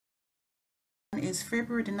is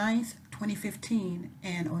February the 9th, 2015,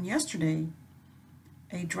 and on yesterday,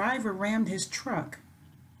 a driver rammed his truck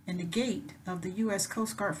in the gate of the U.S.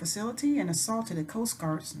 Coast Guard facility and assaulted a Coast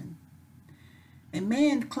Guardsman. A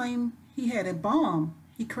man claimed he had a bomb.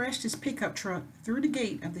 He crashed his pickup truck through the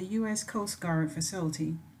gate of the U.S. Coast Guard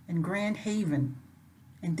facility in Grand Haven,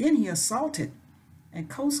 and then he assaulted a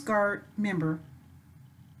Coast Guard member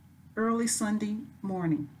early Sunday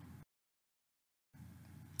morning.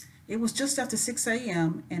 It was just after 6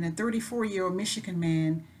 a.m. and a 34-year-old Michigan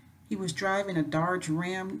man, he was driving a Dodge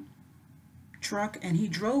Ram truck and he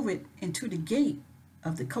drove it into the gate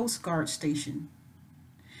of the Coast Guard station,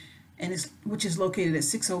 which is located at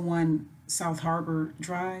 601 South Harbor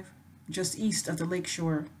Drive, just east of the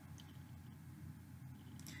Lakeshore.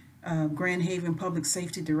 Grand Haven Public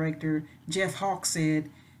Safety Director Jeff Hawk said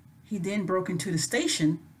he then broke into the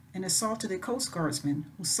station and assaulted a Coast Guardsman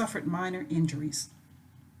who suffered minor injuries.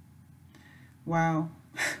 Wow.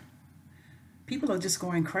 People are just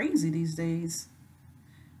going crazy these days.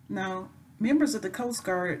 Now, members of the Coast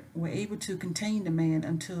Guard were able to contain the man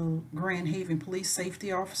until Grand Haven police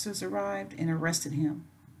safety officers arrived and arrested him.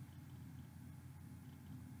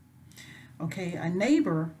 Okay, a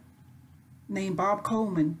neighbor named Bob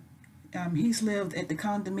Coleman, he's lived at the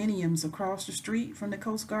condominiums across the street from the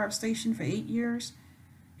Coast Guard station for 8 years.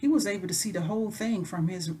 He was able to see the whole thing from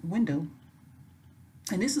his window.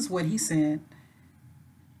 And this is what he said.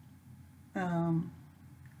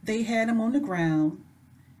 They had him on the ground.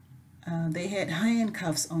 They had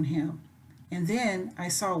handcuffs on him. And then I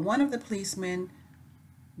saw one of the policemen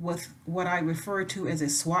with what I refer to as a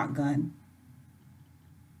SWAT gun.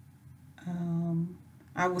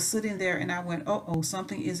 I was sitting there and I went, uh-oh,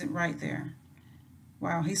 something isn't right there.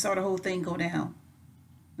 Wow, he saw the whole thing go down.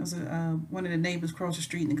 It was one of the neighbors across the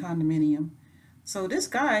street in the condominium. So this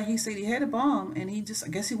guy, he said he had a bomb and I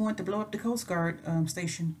guess he wanted to blow up the Coast Guard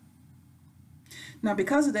station. Now,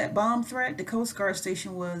 because of that bomb threat, the Coast Guard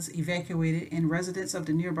station was evacuated and residents of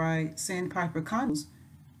the nearby Sandpiper condos,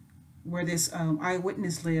 where this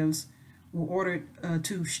eyewitness lives, were ordered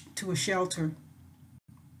to a shelter.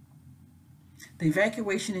 The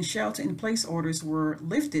evacuation and shelter-in-place orders were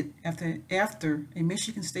lifted after a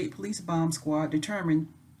Michigan State Police bomb squad determined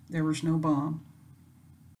there was no bomb.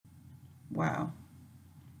 Wow,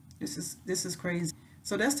 this is crazy.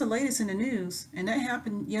 So that's the latest in the news, and that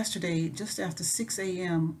happened yesterday just after 6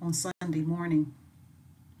 a.m. on Sunday morning.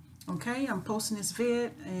 Okay, I'm posting this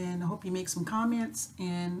vid, and I hope you make some comments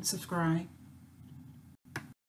and subscribe.